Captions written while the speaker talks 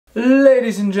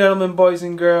Ladies and gentlemen, boys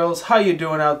and girls, how you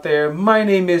doing out there? My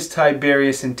name is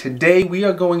Tiberius and today we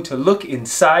are going to look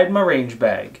inside my range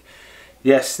bag.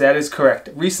 Yes, that is correct.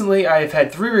 Recently I have had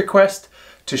 3 requests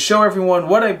to show everyone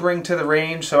what I bring to the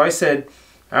range, so I said,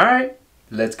 alright,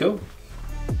 let's go.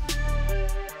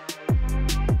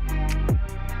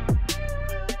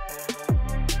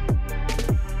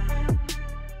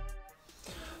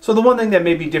 So the one thing that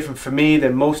may be different for me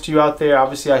than most of you out there,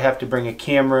 obviously I have to bring a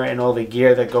camera and all the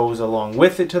gear that goes along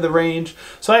with it to the range.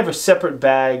 So I have a separate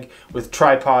bag with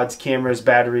tripods, cameras,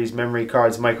 batteries, memory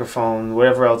cards, microphone,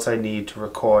 whatever else I need to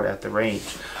record at the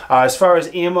range. As far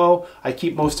as ammo, I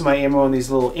keep most of my ammo in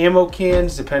these little ammo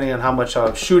cans. Depending on how much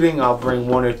I'm shooting, I'll bring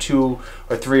 1 or 2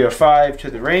 or 3 or 5 to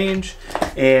the range.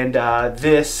 And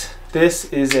this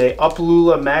is a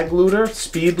Maglula Maglula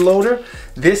speed loader.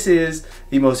 This is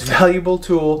the most valuable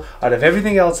tool out of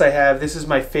everything else I have. This is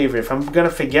my favorite. If I'm gonna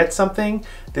forget something,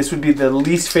 this would be the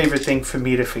least favorite thing for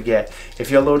me to forget.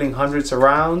 If you're loading hundreds of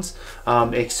rounds,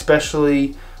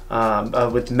 especially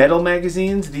with metal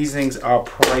magazines, these things are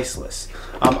priceless.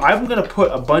 I'm going to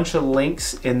put a bunch of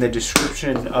links in the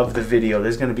description of the video.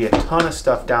 There's going to be a ton of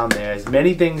stuff down there. As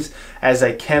many things as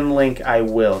I can link, I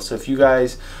will. So if you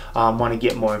guys want to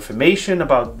get more information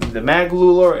about the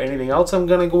Maglula or anything else I'm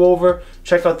going to go over,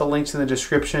 check out the links in the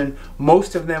description.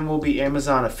 Most of them will be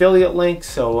Amazon affiliate links,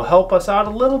 so it will help us out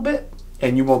a little bit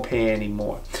and you won't pay any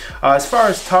more. As far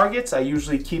as targets, I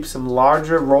usually keep some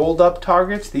larger rolled up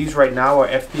targets. These right now are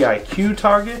FBIQ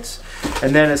targets.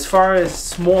 And then as far as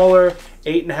smaller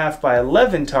 8.5 by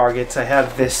 11 targets, I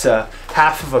have this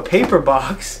half of a paper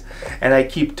box, and I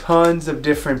keep tons of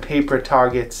different paper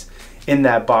targets in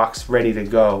that box ready to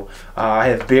go. I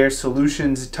have Bear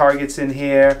Solutions targets in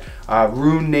here,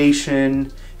 Rune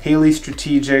Nation, Haley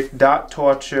Strategic, Dot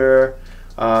Torture,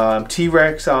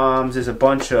 T-Rex Arms. There's a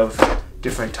bunch of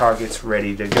different targets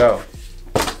ready to go.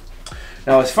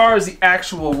 Now, as far as the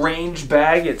actual range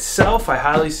bag itself, I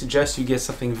highly suggest you get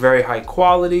something very high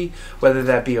quality, whether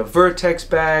that be a Vertex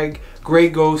bag, Grey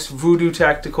Ghost, Voodoo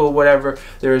Tactical, whatever.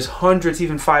 There's hundreds,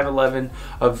 even 511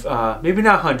 of, maybe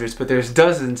not hundreds, but there's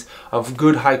dozens of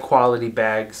good high quality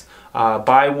bags.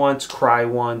 Buy once, cry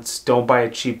once. Don't buy a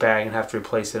cheap bag and have to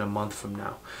replace it a month from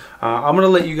now. I'm going to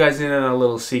let you guys in on a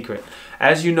little secret.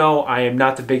 As you know, I am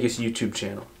not the biggest YouTube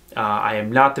channel. I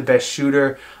am not the best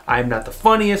shooter. I am not the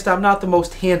funniest. I'm not the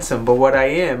most handsome. But what I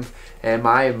am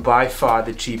by far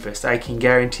the cheapest. I can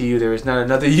guarantee you there is not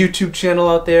another YouTube channel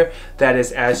out there that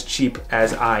is as cheap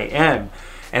as I am.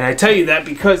 And I tell you that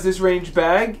because this range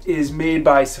bag is made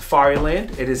by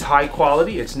Safariland. It is high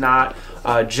quality. It's not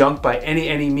junk by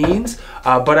any means,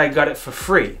 but I got it for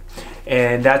free.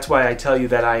 And that's why I tell you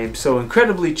that I am so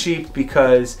incredibly cheap,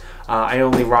 because I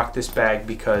only rock this bag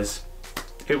because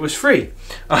it was free.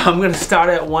 I'm going to start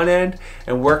at one end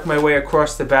and work my way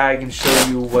across the bag and show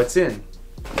you what's in.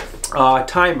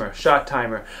 Timer, shot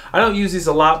timer. I don't use these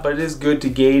a lot, but it is good to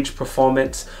gauge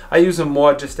performance. I use them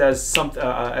more just as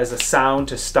a sound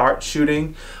to start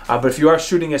shooting. But if you are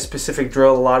shooting a specific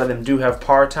drill, a lot of them do have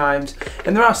par times,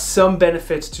 and there are some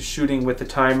benefits to shooting with the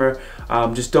timer.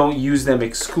 Just don't use them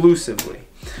exclusively.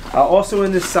 Also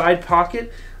in this side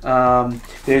pocket,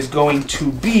 there's going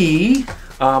to be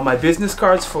my business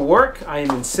cards for work. I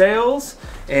am in sales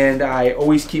and I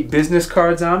always keep business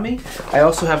cards on me. I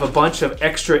also have a bunch of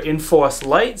extra Inforce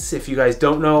lights. If you guys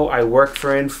don't know, I work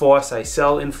for Inforce. I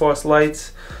sell Inforce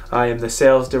lights. I am the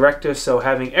sales director, so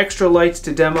having extra lights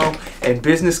to demo and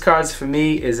business cards for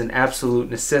me is an absolute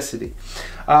necessity.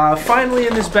 Finally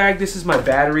in this bag, this is my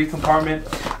battery compartment.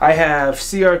 I have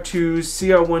CR2s,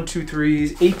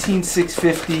 CR123s,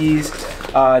 18650s,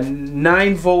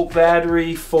 9-volt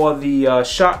battery for the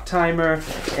shot timer,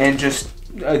 and just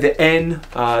the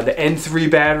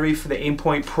N3 battery for the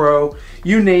Aimpoint Pro.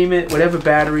 You name it, whatever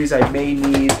batteries I may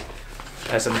need.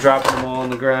 As I'm dropping them all on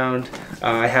the ground,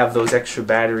 I have those extra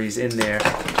batteries in there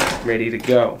ready to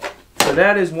go. So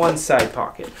that is one side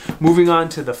pocket. Moving on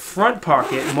to the front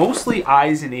pocket, mostly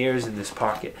eyes and ears in this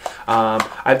pocket.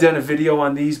 I've done a video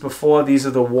on these before. These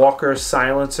are the Walker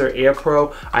Silencer Air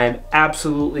Pro. I am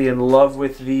absolutely in love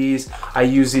with these. I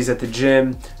use these at the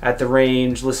gym, at the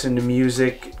range, listen to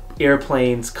music,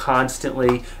 airplanes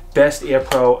constantly. Best Air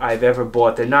Pro I've ever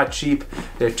bought. They're not cheap.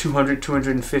 They're $200,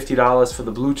 $250 for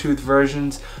the Bluetooth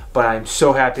versions, but I'm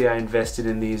so happy I invested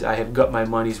in these. I have got my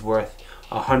money's worth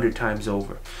 100 times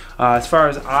over. As far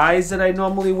as eyes that I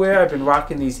normally wear, I've been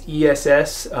rocking these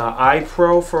ESS Eye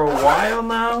Pro for a while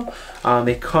now.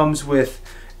 It comes with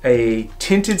a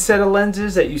tinted set of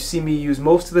lenses that you see me use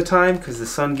most of the time because the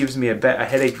sun gives me a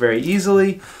headache very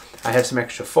easily. I have some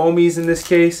extra foamies in this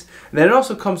case. And then it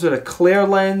also comes with a clear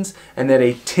lens and then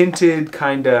a tinted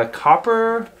kind of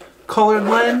copper colored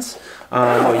lens,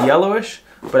 or yellowish,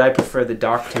 but I prefer the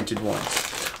dark tinted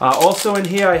ones. Also in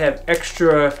here I have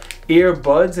extra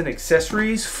earbuds and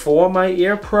accessories for my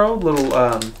Air Pro,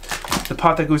 the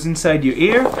part that goes inside your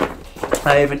ear.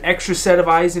 I have an extra set of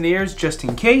eyes and ears just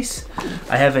in case.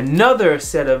 I have another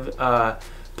set of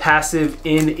passive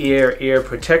in-ear ear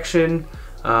protection,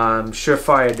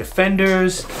 Surefire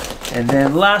defenders, and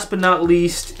then last but not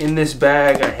least in this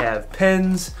bag I have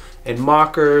pens and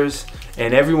markers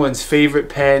and everyone's favorite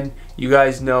pen. You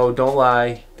guys know, don't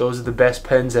lie, those are the best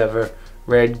pens ever.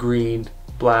 Red, green,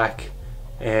 black,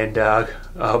 and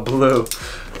blue.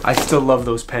 I still love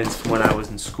those pens from when I was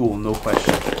in school, no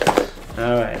question.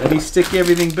 Alright, let me stick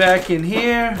everything back in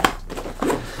here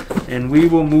and we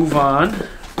will move on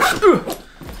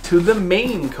to the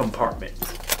main compartment.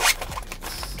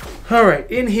 Alright,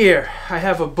 in here I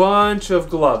have a bunch of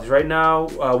gloves. Right now,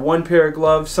 one pair of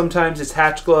gloves. Sometimes it's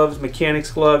Hatch gloves,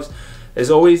 Mechanix gloves. There's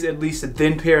always at least a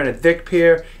thin pair and a thick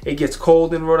pair. It gets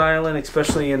cold in Rhode Island,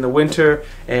 especially in the winter,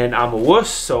 and I'm a wuss,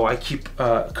 so I keep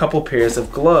a couple pairs of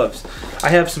gloves. I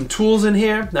have some tools in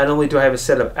here. Not only do I have a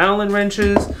set of Allen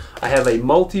wrenches, I have a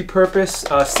multi-purpose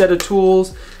set of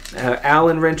tools.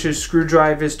 Allen wrenches,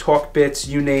 screwdrivers, torque bits,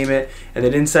 you name it. And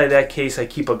then inside that case I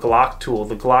keep a Glock tool.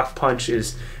 The Glock punch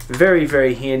is very,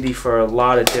 very handy for a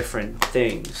lot of different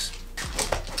things.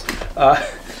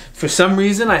 For some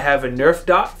reason I have a Nerf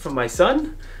dot from my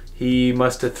son. He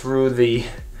must have threw the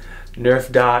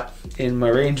Nerf dot in my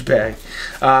range bag.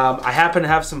 I happen to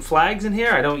have some flags in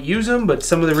here. I don't use them, but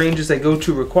some of the ranges I go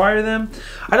to require them.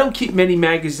 I don't keep many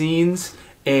magazines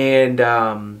and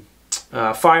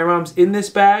firearms in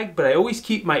this bag, but I always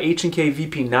keep my H&K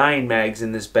VP9 mags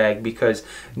in this bag because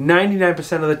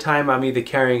 99% of the time I'm either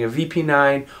carrying a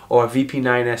VP9 or a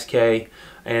VP9 SK,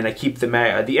 and I keep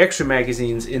the extra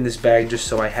magazines in this bag just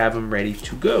so I have them ready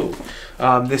to go.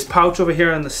 This pouch over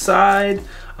here on the side,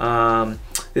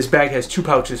 this bag has two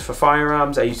pouches for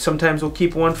firearms. I sometimes will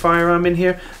keep one firearm in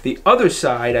here. The other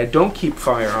side, I don't keep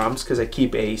firearms because I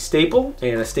keep a staple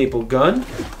and a staple gun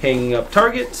hanging up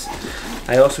targets.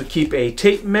 I also keep a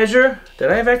tape measure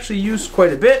that I've actually used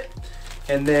quite a bit.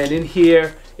 And then in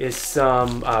here is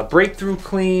some Breakthrough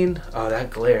Clean. Oh, that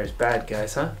glare is bad,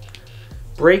 guys, huh?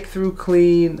 Breakthrough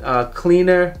Clean,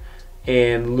 cleaner,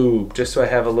 and lube, just so I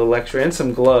have a little extra, and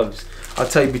some gloves. I'll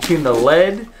tell you, between the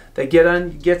lead that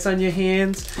gets on your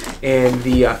hands and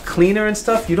the cleaner and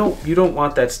stuff, you don't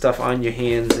want that stuff on your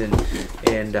hands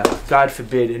and God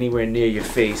forbid anywhere near your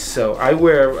face. So I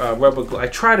wear I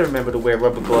try to remember to wear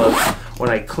rubber gloves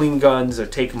when I clean guns or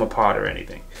take them apart or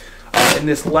anything. In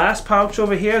this last pouch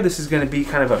over here, this is going to be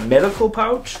kind of a medical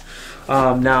pouch.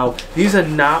 Now, these are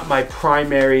not my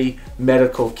primary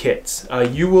medical kits.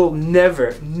 You will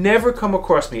never come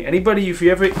across me. Anybody, if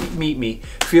you ever meet me,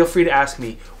 feel free to ask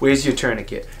me, where's your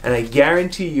tourniquet? And I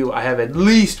guarantee you I have at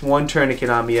least one tourniquet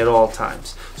on me at all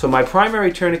times. So my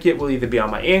primary tourniquet will either be on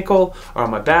my ankle or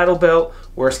on my battle belt.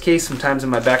 Worst case, sometimes in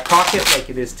my back pocket like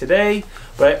it is today.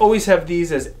 But I always have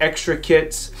these as extra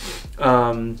kits,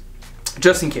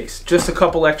 just in case. Just a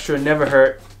couple extra, never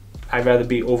hurt. I'd rather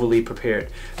be overly prepared.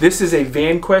 This is a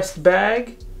Vanquest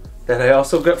bag that I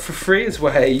also got for free, is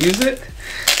why I use it.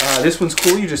 This one's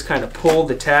cool. You just kind of pull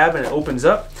the tab and it opens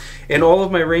up. In all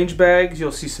of my range bags,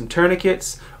 you'll see some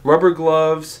tourniquets, rubber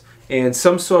gloves, and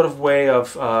some sort of way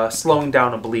of slowing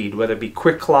down a bleed, whether it be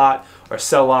quick clot or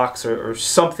Celox or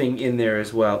something in there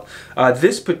as well.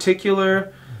 This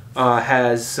particular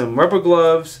has some rubber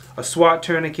gloves, a SWAT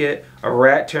tourniquet, a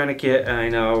rat tourniquet. I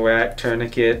know, rat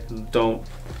tourniquet, don't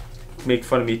make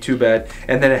fun of me too bad.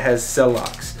 And then it has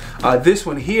Celox. This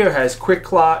one here has quick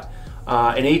clot,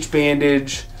 an H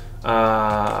bandage,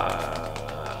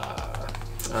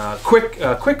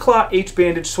 quick clot, H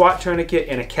bandage, SWAT tourniquet,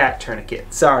 and a cat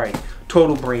tourniquet. Sorry,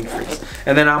 total brain freeze.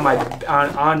 And then on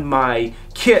my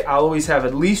kit, I'll always have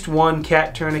at least one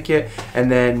cat tourniquet,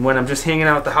 and then when I'm just hanging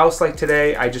out at the house like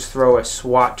today, I just throw a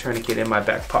SWAT tourniquet in my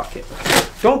back pocket.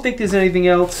 Don't think there's anything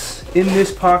else in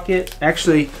this pocket.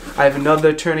 Actually, I have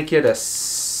another tourniquet,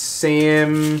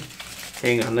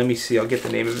 hang on, let me see, I'll get the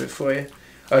name of it for you.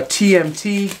 A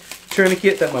TMT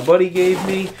tourniquet that my buddy gave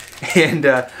me, and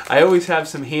I always have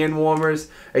some hand warmers.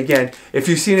 Again, if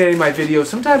you've seen any of my videos,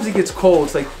 sometimes it gets cold.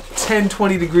 It's like 10,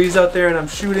 20 degrees out there and I'm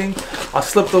shooting. I'll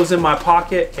slip those in my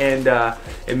pocket and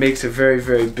it makes a very,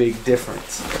 very big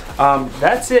difference.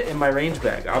 That's it in my range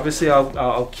bag. Obviously,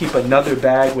 I'll keep another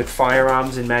bag with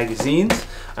firearms and magazines.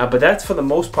 But that's for the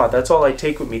most part, that's all I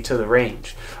take with me to the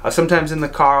range. Sometimes in the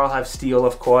car I'll have steel,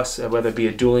 of course, whether it be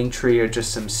a dueling tree or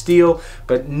just some steel,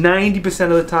 but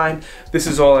 90% of the time, this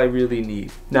is all I really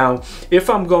need. Now, if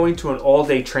I'm going to an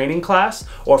all-day training class,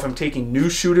 or if I'm taking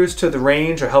new shooters to the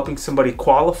range or helping somebody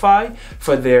qualify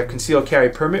for their concealed carry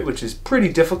permit, which is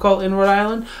pretty difficult in Rhode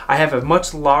Island, I have a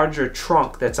much larger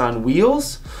trunk that's on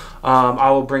wheels. I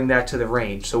will bring that to the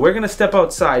range. So we're going to step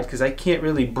outside because I can't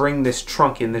really bring this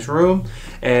trunk in this room,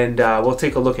 and we'll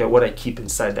take a look at what I keep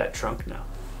inside that trunk now.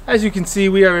 As you can see,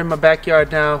 we are in my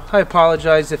backyard now. I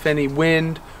apologize if any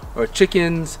wind or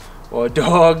chickens or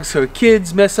dogs or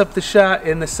kids mess up the shot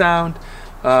and the sound.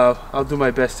 I'll do my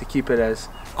best to keep it as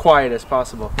quiet as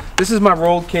possible. This is my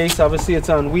rolled case. Obviously it's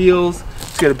on wheels.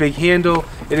 It's got a big handle.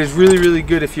 It is really, really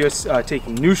good if you're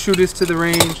taking new shooters to the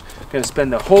range, going to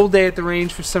spend the whole day at the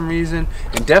range for some reason,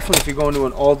 and definitely if you're going to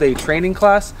an all-day training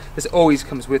class. This always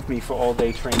comes with me for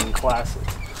all-day training classes.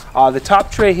 The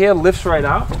top tray here lifts right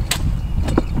out,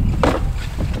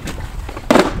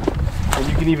 and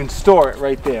you can even store it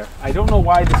right there. I don't know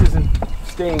why this isn't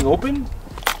staying open.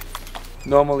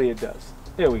 Normally it does.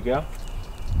 There we go.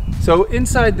 So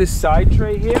inside this side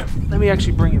tray here, let me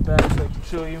actually bring it back so I can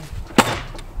show you.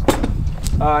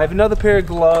 I have another pair of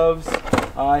gloves.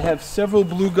 I have several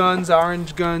blue guns,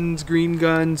 orange guns, green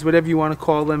guns, whatever you want to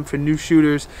call them for new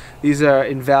shooters. These are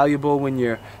invaluable when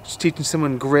you're just teaching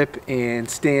someone grip and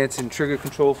stance and trigger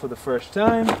control for the first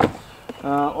time.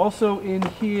 Also in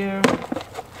here,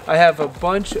 I have a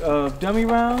bunch of dummy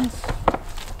rounds.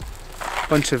 A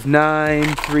bunch of 9,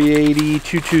 380,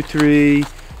 223.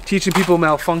 Teaching people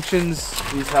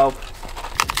malfunctions, these help.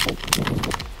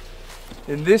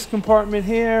 In this compartment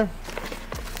here,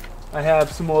 I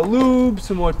have some more lube,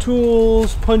 some more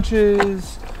tools,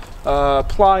 punches,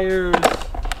 pliers,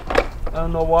 I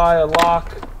don't know why, a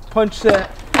lock, punch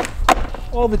set,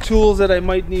 all the tools that I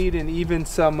might need, and even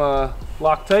some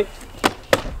Loctite.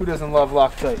 Who doesn't love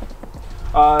Loctite?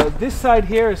 This side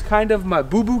here is kind of my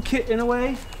boo-boo kit in a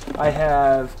way. I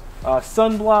have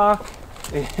sunblock,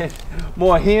 and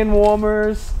more hand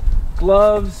warmers,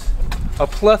 gloves, a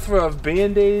plethora of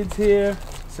band-aids here,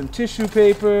 some tissue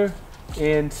paper,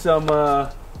 and some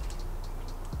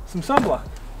sunblock.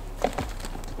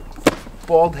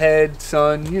 Bald head,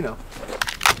 sun, you know.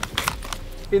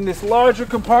 In this larger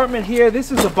compartment here,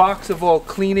 this is a box of all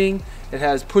cleaning. It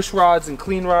has push rods and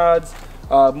clean rods,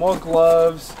 more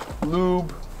gloves,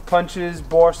 lube, punches,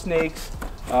 bore snakes,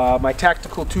 my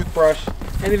tactical toothbrush,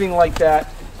 anything like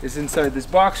that is inside this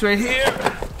box right here.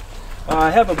 I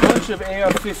have a bunch of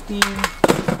AR-15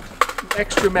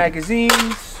 extra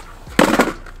magazines,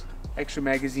 extra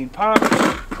magazine pops,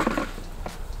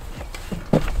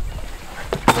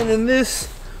 and then this,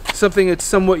 something that's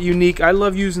somewhat unique. I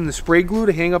love using the spray glue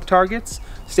to hang up targets.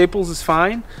 Staples is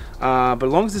fine, but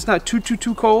as long as it's not too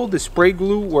cold, the spray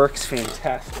glue works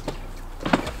fantastic.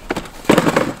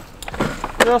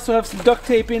 We also have some duct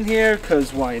tape in here,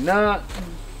 because why not?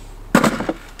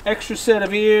 Extra set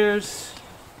of ears,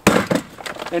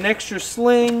 an extra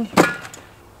sling,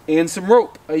 and some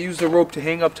rope. I use the rope to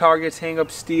hang up targets, hang up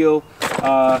steel.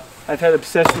 I've had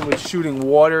obsession with shooting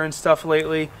water and stuff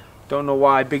lately. Don't know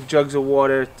why. Big jugs of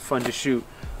water, fun to shoot.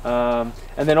 And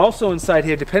then also inside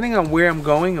here, depending on where I'm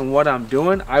going and what I'm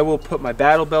doing, I will put my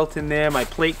battle belt in there, my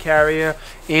plate carrier,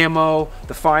 ammo,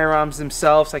 the firearms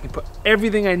themselves. I can put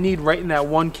everything I need right in that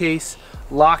one case.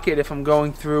 Lock it if I'm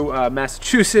going through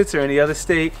Massachusetts or any other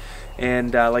state,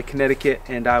 and like Connecticut,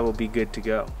 and I will be good to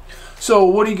go. So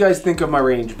what do you guys think of my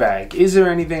range bag? Is there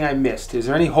anything I missed? Is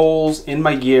there any holes in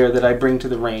my gear that I bring to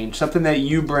the range? Something that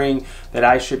you bring that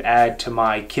I should add to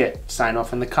my kit? Sign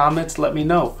off in the comments, let me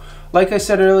know. Like I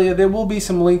said earlier, there will be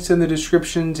some links in the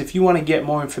descriptions. If you want to get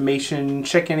more information,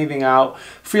 check anything out,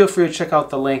 feel free to check out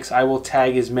the links. I will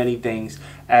tag as many things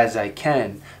as I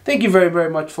can. Thank you very, very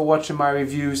much for watching my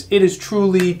reviews. It is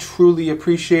truly, truly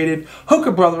appreciated. Hook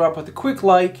a brother up with a quick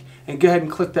like, and go ahead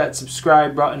and click that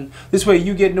subscribe button. This way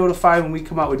you get notified when we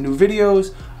come out with new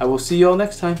videos. I will see you all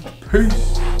next time.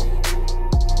 Peace.